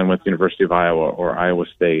going to sign with the University of Iowa or Iowa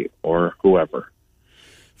State or whoever.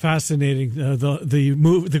 Fascinating.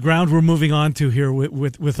 The ground we're moving on to here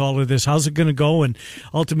with all of this. How's it going to go? And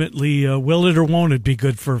ultimately, will it or won't it be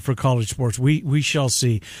good for college sports? We shall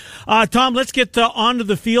see. Tom, let's get onto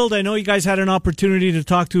the field. I know you guys had an opportunity to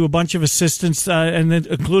talk to a bunch of assistants, and then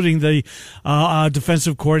including the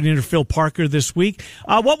defensive coordinator Phil Parker this week.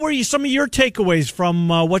 What were some of your takeaways from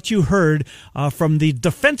what you heard from the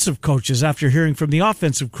defensive coaches after hearing from the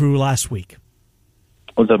offensive crew last week?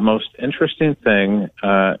 Well, the most interesting thing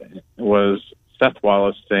was Seth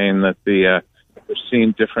Wallace saying that they're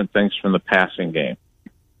seeing different things from the passing game,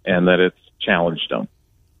 and that it's challenged them.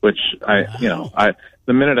 Which the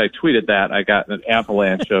minute I tweeted that, I got an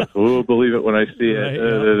avalanche of "Ooh, believe it when I see it."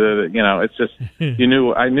 It's just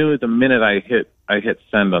I knew the minute I hit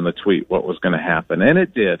send on the tweet what was going to happen, and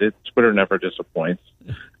it did. Twitter never disappoints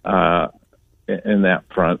in that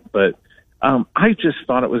front, but. I just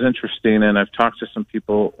thought it was interesting, and I've talked to some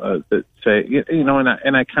people that say,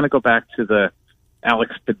 and I kind of go back to the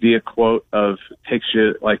Alex Padilla quote of takes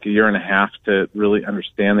you like a year and a half to really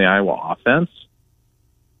understand the Iowa offense.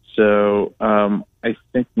 So I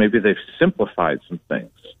think maybe they've simplified some things,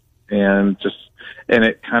 and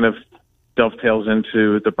it kind of dovetails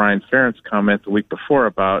into the Brian Ferentz comment the week before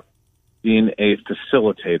about being a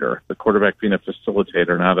facilitator, the quarterback being a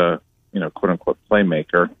facilitator, not a quote unquote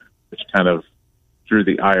playmaker, which kind of drew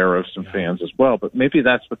the ire of some fans as well. But maybe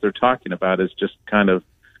that's what they're talking about, is just kind of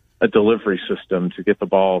a delivery system to get the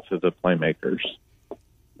ball to the playmakers.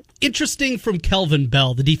 Interesting from Kelvin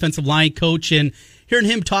Bell, the defensive line coach, and hearing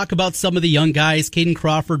him talk about some of the young guys, Caden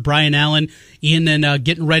Crawford, Brian Allen, in and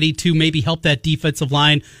getting ready to maybe help that defensive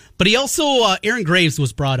line. But he also, Aaron Graves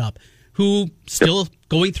was brought up, who still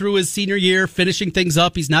going through his senior year, finishing things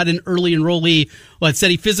up. He's not an early enrollee. Well, it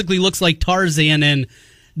said he physically looks like Tarzan. And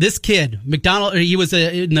this kid, McDonald, he was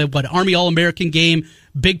in the Army All-American game,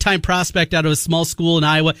 big-time prospect out of a small school in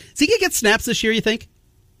Iowa. Is he going to get snaps this year, you think?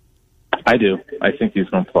 I do. I think he's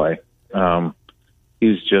going to play.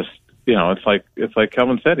 He's just, it's like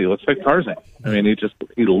Kelvin said, he looks like Tarzan. I mean,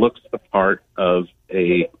 he looks the part of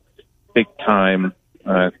a big-time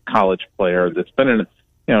college player that's been in.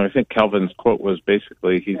 I think Kelvin's quote was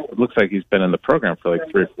basically, it looks like he's been in the program for like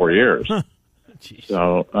 3 or 4 years.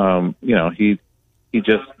 So, he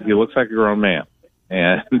looks like a grown man.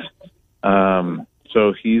 And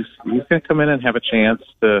so he's going to come in and have a chance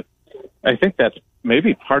to, I think that's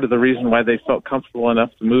maybe part of the reason why they felt comfortable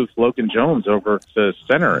enough to move Logan Jones over to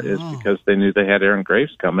center is because they knew they had Aaron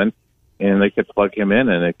Graves coming and they could plug him in,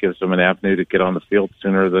 and it gives them an avenue to get on the field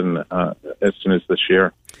sooner than as soon as this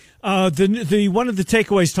year. The one of the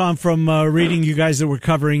takeaways, Tom, from reading you guys that were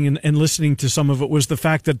covering and listening to some of it was the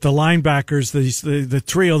fact that the linebackers, the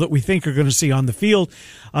trio that we think are going to see on the field,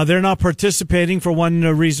 they're not participating for one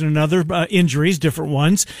reason or another, injuries, different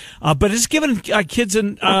ones. But it's given kids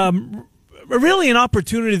really an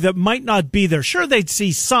opportunity that might not be there. Sure, they'd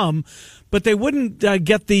see some, but they wouldn't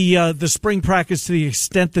get the spring practice to the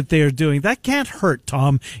extent that they are doing. That can't hurt,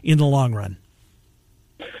 Tom, in the long run.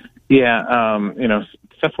 Yeah,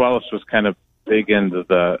 Seth Wallace was kind of big into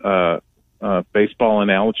the baseball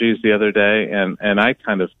analogies the other day, and I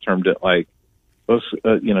kind of termed it like those,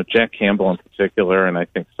 Jack Campbell in particular, and I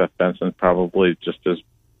think Seth Benson probably just as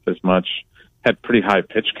much, had pretty high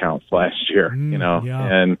pitch counts last year, yeah.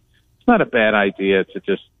 And it's not a bad idea to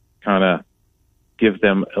just kind of give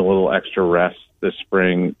them a little extra rest this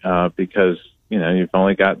spring because,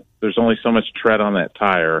 there's only so much tread on that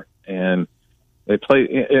tire, and they played,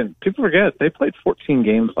 and people forget, they played 14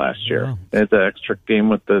 games last year. Wow. They had the extra game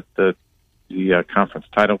with the conference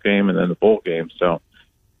title game and then the bowl game. So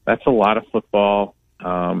that's a lot of football.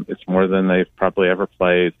 It's more than they've probably ever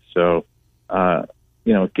played. So,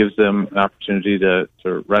 it gives them an opportunity to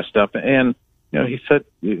rest up. And, he said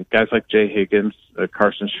guys like Jay Higgins,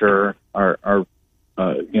 Carson Schur are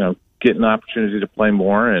getting an opportunity to play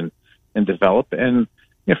more and develop. And,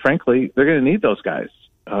 frankly, they're going to need those guys.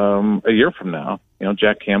 A year from now,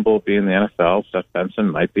 Jack Campbell will be in the NFL. Seth Benson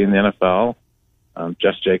might be in the NFL.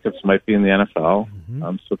 Jess Jacobs might be in the NFL.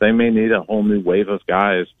 Mm-hmm. So they may need a whole new wave of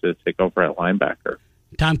guys to take over at linebacker.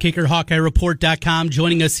 Tom Kicker, HawkeyeReport.com,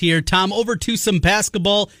 joining us here. Tom, over to some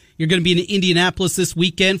basketball. You're going to be in Indianapolis this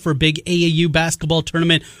weekend for a big AAU basketball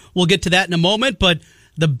tournament. We'll get to that in a moment, but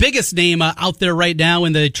the biggest name out there right now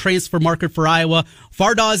in the transfer market for Iowa,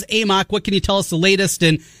 Fardaws Aimaq. What can you tell us the latest?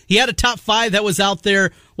 And he had a top 5 that was out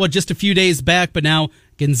there, just a few days back, but now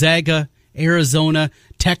Gonzaga, Arizona,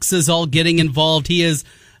 Texas all getting involved. He is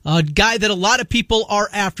a guy that a lot of people are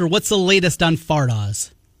after. What's the latest on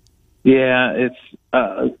Fardaws? Yeah, it's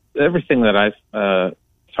everything that I've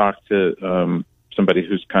talked to somebody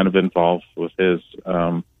who's kind of involved with his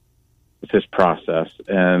process,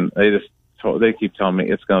 and they keep telling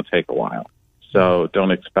me it's going to take a while. So don't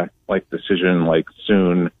expect decision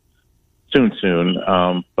soon.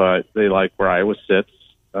 But they like where Iowa sits.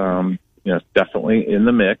 It's definitely in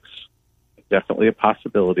the mix. Definitely a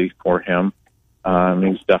possibility for him.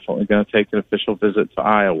 He's definitely going to take an official visit to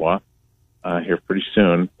Iowa here pretty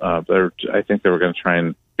soon. I think they were going to try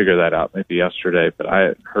and figure that out maybe yesterday, but I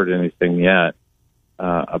haven't heard anything yet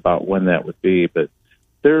about when that would be. But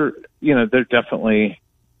they're definitely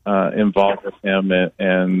involved with him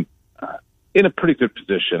and in a pretty good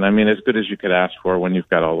position. I mean, as good as you could ask for when you've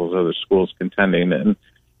got all those other schools contending. And,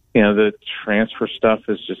 the transfer stuff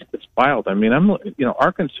is just, it's wild. I mean,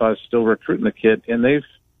 Arkansas is still recruiting the kid, and they're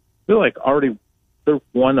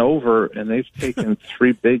won over, and they've taken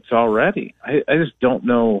 3 bigs already. I just don't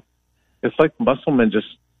know. It's like Musselman just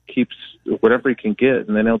keeps whatever he can get,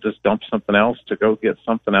 and then he'll just dump something else to go get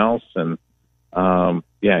something else. And,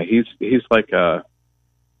 he's like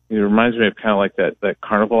he reminds me of kind of like that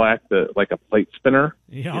carnival act, like a plate spinner,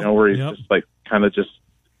 where he's just kind of just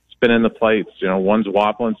spinning the plates. One's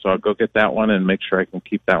wobbling, so I'll go get that one and make sure I can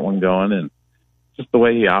keep that one going. And just the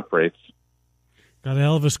way he operates. Got a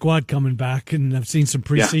hell of a squad coming back, and I've seen some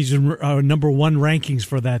preseason number 1 rankings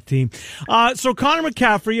for that team. So Connor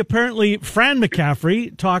McCaffrey, apparently Fran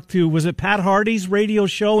McCaffrey talked to, was it Pat Hardy's radio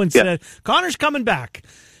show, and said, Connor's coming back.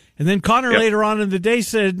 And then Connor later on in the day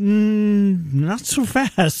said, not so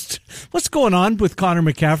fast. What's going on with Connor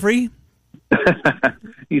McCaffrey?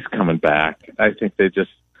 He's coming back. I think they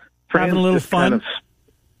just having a little fun.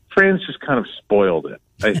 Fran's just kind of spoiled it,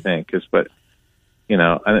 I think, is what, and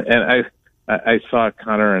I saw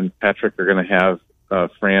Connor and Patrick are going to have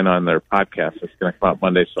Fran on their podcast. It's going to come out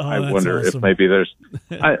Monday, so I wonder if maybe there's,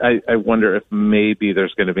 I wonder if maybe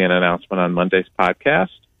there's going to be an announcement on Monday's podcast,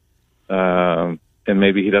 and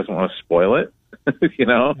maybe he doesn't want to spoil it,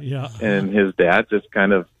 Yeah. And his dad just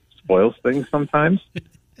kind of spoils things sometimes.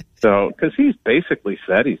 So, because he's basically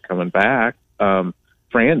said he's coming back.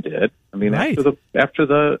 Fran did. I mean, right. after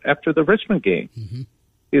the Richmond game,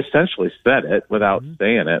 he essentially said it without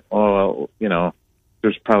saying it. Oh, well,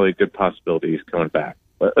 there's probably a good possibility he's coming back.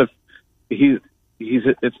 But if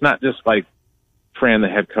it's not just like Fran, the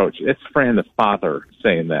head coach. It's Fran, the father,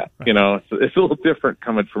 saying that. Right. It's a little different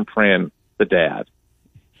coming from Fran, the dad.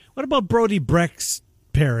 What about Brody Breck's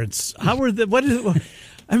parents? How were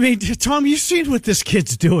I mean, Tom, you've seen what this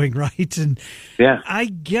kid's doing, right? And yeah, I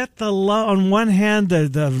get the love. On one hand,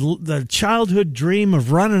 the childhood dream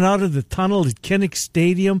of running out of the tunnel at Kinnick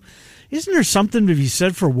Stadium. Isn't there something to be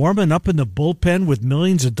said for warming up in the bullpen with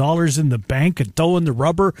millions of dollars in the bank and towing the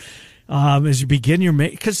rubber as you begin your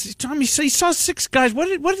because Tom, he saw 6 guys. What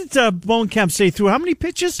did Bowenkamp say through how many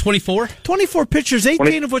pitches? 24. 24 pitches,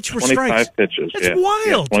 18 of which were strikes. 25 pitches. That's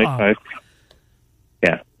wild. Yeah, 25. Tom.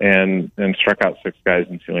 Yeah, and struck out 6 guys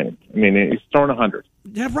in 2 innings. I mean, he's thrown 100.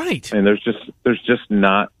 Yeah, right. And there's just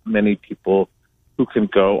not many people who can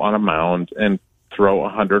go on a mound and throw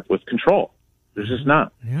 100 with control. There's just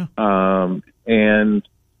not. Yeah. And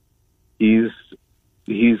he's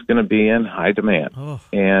going to be in high demand. Oh.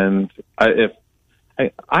 And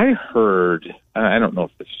I heard, I don't know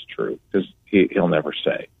if this is true because he'll never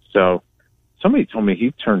say. So somebody told me he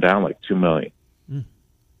turned down like $2 million.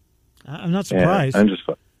 I'm not surprised. I'm just.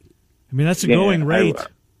 I mean, that's a going rate.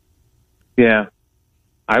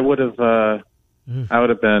 I would have. I would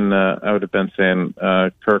have been saying,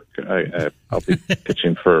 Kirk, I'll be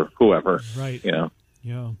pitching for whoever. Right.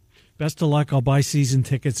 Yeah. Best of luck. I'll buy season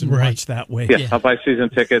tickets and watch that way. Yeah, I'll buy season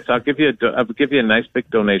tickets. I'll give you a nice big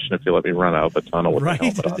donation if you let me run out of the tunnel with right.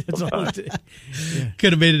 the helmet on.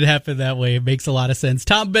 Could have made it happen that way. It makes a lot of sense.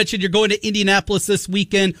 Tom mentioned you're going to Indianapolis this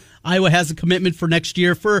weekend. Iowa has a commitment for next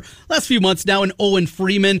year for last few months now in Owen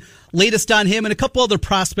Freeman. Latest on him and a couple other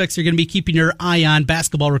prospects you're going to be keeping your eye on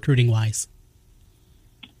basketball recruiting wise.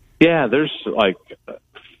 Yeah, there's like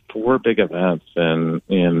 4 big events in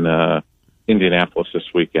Indianapolis this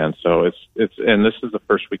weekend. So it's and this is the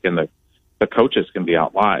first weekend that the coaches can be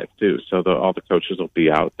out live too. So all the coaches will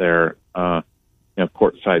be out there,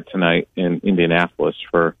 courtside tonight in Indianapolis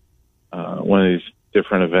for one of these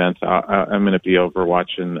different events. I'm going to be over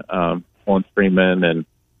watching Owen Freeman and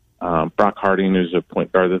Brock Harding, who's a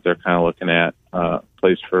point guard that they're kind of looking at,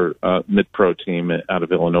 plays for mid-pro team out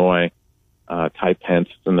of Illinois. Ty Pence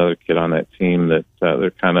is another kid on that team that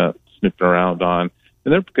they're kind of snooping around on.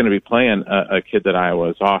 And they're going to be playing a kid that Iowa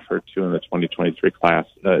has offered to in the 2023 class,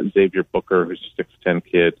 Xavier Booker, who's a 6'10"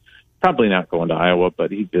 kid. Probably not going to Iowa, but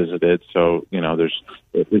he visited. So, there's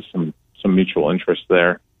at least some mutual interest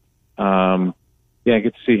there. I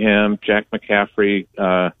get to see him. Jack McCaffrey,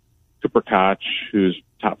 Cooper Koch, who's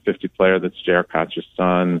top 50 player. That's J.R. Koch's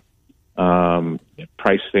son.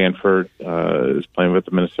 Price Stanford is playing with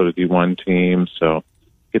the Minnesota D1 team. So,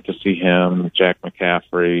 get to see him. Jack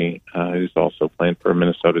McCaffrey, who's also playing for a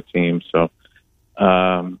Minnesota team. So, it's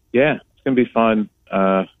going to be fun.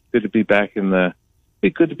 Good to be back in the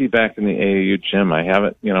AAU gym. I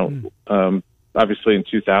haven't, obviously in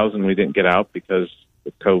 2000 we didn't get out because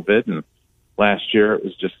of COVID, and last year it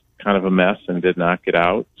was just kind of a mess and did not get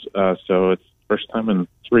out. So it's the first time in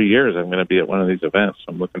 3 years I'm going to be at one of these events.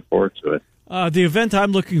 So I'm looking forward to it. The event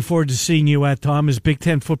I'm looking forward to seeing you at, Tom, is Big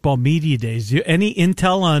Ten Football Media Days. Any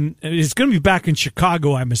intel on? It's going to be back in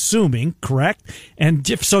Chicago, I'm assuming, correct? And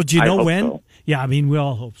if so, do you know when? So. Yeah, I mean, we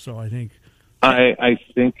all hope so. I think. I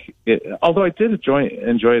think. Although I did enjoy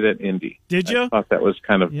it at Indy. Did you? I thought that was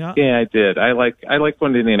kind of. Yeah, I did. I like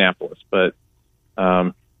going to Indianapolis, but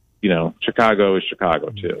Chicago is Chicago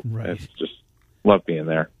too. Right. It's just love being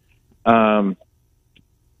there. I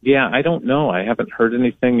don't know. I haven't heard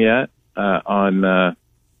anything yet. On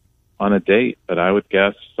a date, but I would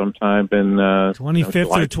guess sometime in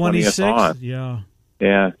 25th or 26th.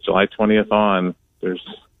 Yeah, July 20th on. There's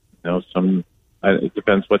some. It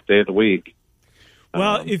depends what day of the week.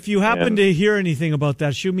 Well, if you happen to hear anything about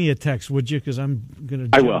that, shoot me a text, would you? Because I'm going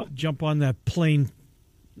to jump on that plane,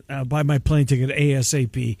 buy my plane ticket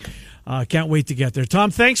ASAP. Can't wait to get there.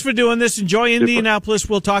 Tom, thanks for doing this. Enjoy Indianapolis.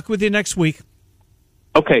 We'll talk with you next week.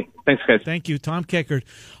 Okay. Thanks, guys. Thank you. Tom Kickert,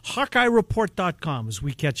 HawkeyeReport.com as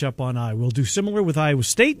we catch up on Iowa. We'll do similar with Iowa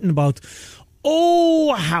State in about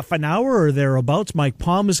half an hour or thereabouts. Mike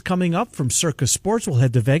Palm is coming up from Circa Sports. We'll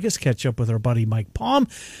head to Vegas, catch up with our buddy Mike Palm.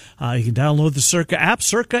 You can download the Circa app.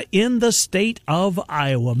 Circa in the state of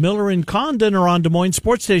Iowa. Miller and Condon are on Des Moines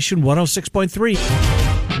Sports Station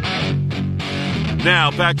 106.3.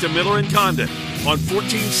 Now back to Miller and Condon on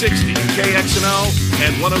 1460 KXNO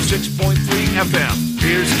and 106.3 FM.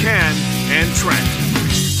 Here's Ken and Trent.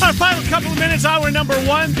 Our final couple of minutes, hour number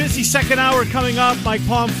one. Busy second hour coming up. Mike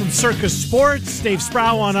Palm from Circa Sports. Dave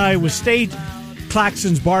Sproul on Iowa State.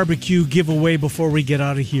 Claxon's Barbecue giveaway before we get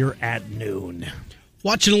out of here at noon.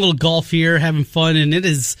 Watching a little golf here, having fun, and it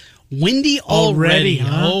is windy already.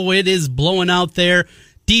 Huh? Oh, it is blowing out there.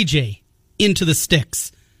 DJ into the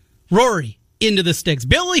sticks. Rory into the sticks.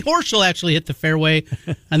 Billy Horschel actually hit the fairway,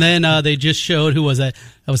 and then they just showed, who was that?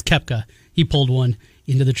 That was Koepka. He pulled one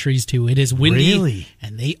into the trees too. It is windy, really?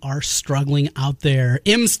 And they are struggling out there.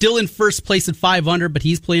 Im still in first place at 5 under, but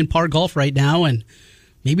he's playing par golf right now, and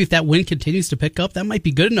maybe if that wind continues to pick up, that might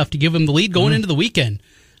be good enough to give him the lead going into the weekend.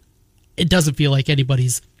 It doesn't feel like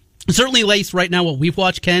anybody's, certainly laced right now what we've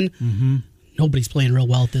watched, Ken. Mm-hmm. Nobody's playing real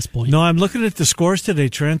well at this point. No, I'm looking at the scores today,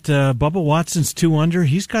 Trent. Bubba Watson's 2 under.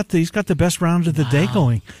 He's got the best round of the day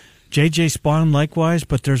going. JJ Spawn likewise,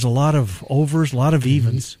 but there's a lot of overs, a lot of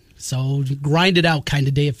evens. So grind it out kind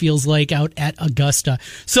of day it feels like out at Augusta.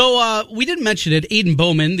 So we didn't mention it. Aiden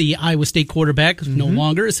Bowman, the Iowa State quarterback, no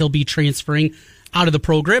longer, as he'll be transferring out of the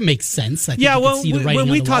program. Makes sense. I think yeah, well, see the when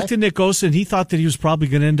we talked to Nick Osen, he thought that he was probably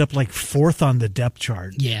going to end up like 4th on the depth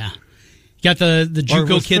chart. Yeah. You got the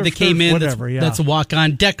JUCO kid that came in that's a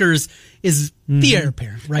walk-on. Deckers is the heir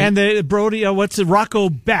apparent, right? And the Brody, Rocco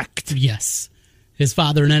Becht. Yes. His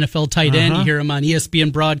father, an NFL tight end. You hear him on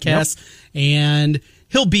ESPN broadcasts. Yep. And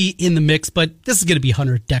he'll be in the mix, but this is going to be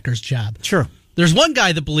Hunter Decker's job. Sure. There's one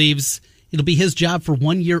guy that believes it'll be his job for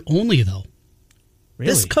 1 year only, though.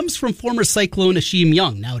 Really? This comes from former Cyclone Akeem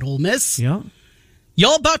Young, now at Ole Miss. Yeah.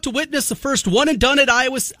 Y'all about to witness the first one and done at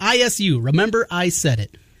Iowa's ISU. Remember, I said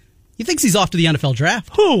it. He thinks he's off to the NFL draft.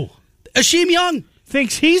 Who? Akeem Young.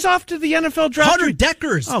 Thinks he's off to the NFL draft? Hunter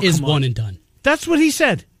Deckers is one and done. That's what he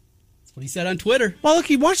said. That's what he said on Twitter. Well, look,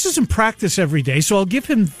 he watches him practice every day, so I'll give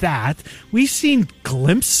him that. We've seen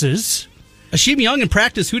glimpses. Akeem Young in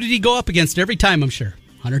practice, who did he go up against every time, I'm sure?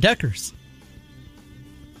 Hunter Deckers.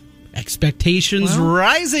 Expectations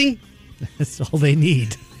rising. That's all they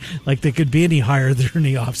need. Like they could be any higher during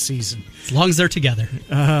the offseason. As long as they're together.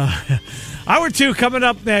 Hour 2 coming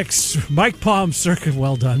up next. Mike Palm, Circa,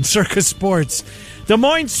 well done. Circa Sports. Des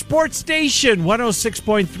Moines Sports Station,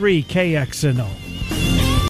 106.3 KXNO.